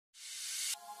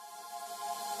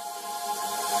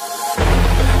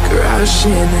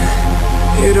caution,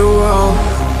 hit a wall.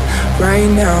 Right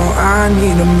now I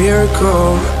need a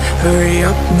miracle. Hurry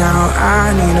up now,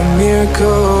 I need a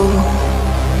miracle.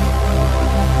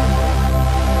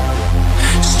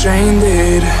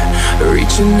 Stranded,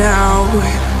 reaching out.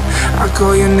 I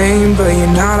call your name but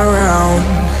you're not around.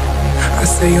 I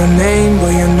say your name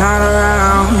but you're not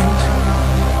around.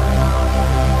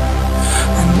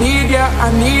 I need ya, I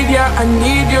need ya, I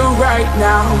need you right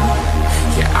now.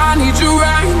 Yeah, I need you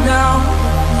right now.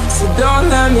 So don't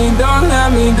let me, don't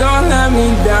let me, don't let me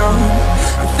down.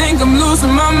 I think I'm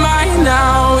losing my mind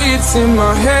now. It's in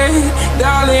my head,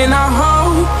 darling, I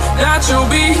hope that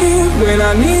you'll be here when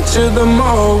I need you the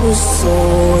most. So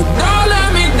don't let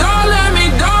me, don't let me,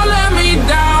 don't let me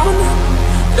down.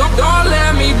 Don't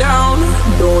let me down,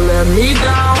 don't let me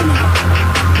down.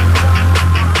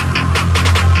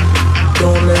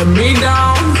 Don't let me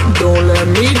down, don't let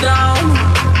me down.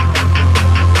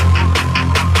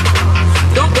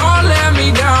 Don't let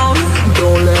me down,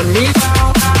 don't let me down.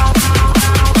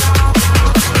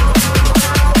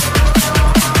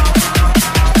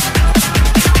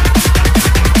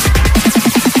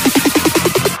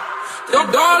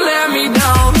 Don't let me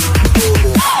down.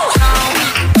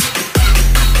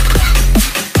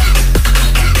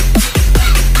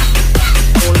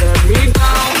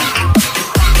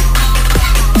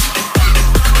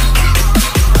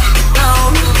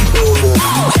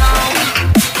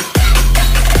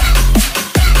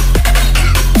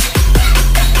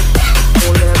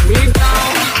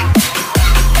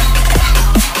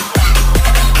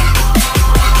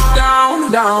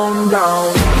 Down,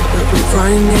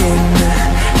 running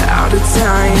out of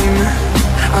time.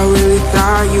 I really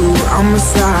thought you were on my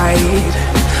side,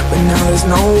 but now there's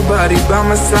nobody by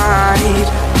my side.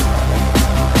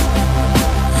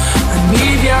 I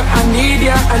need ya, I need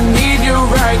ya, I need you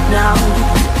right now.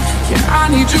 Yeah,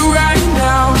 I need you right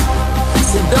now.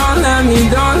 So don't let me,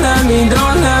 don't let me,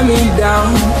 don't let me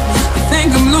down. I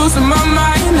think I'm losing my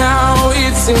mind now.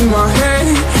 It's in my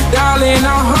head, darling,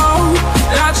 I hope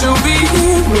that you'll be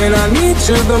here when I need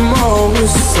you the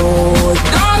most. So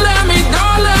don't let me,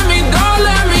 don't let me, don't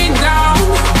let me down.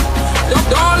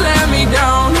 Don't let me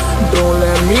down, don't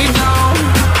let me down.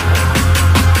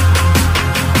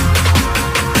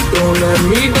 Don't let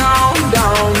me down,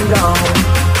 down, down.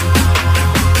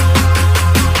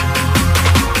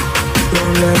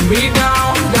 Don't let me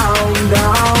down, down,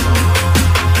 down.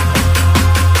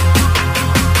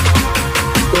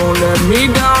 Don't let me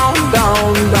down,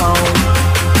 down, down.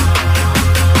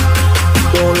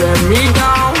 Don't let me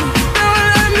down. Don't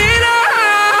let me down.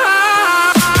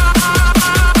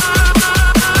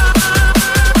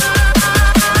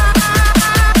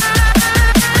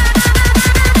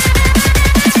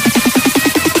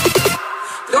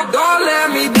 Don't let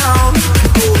me down.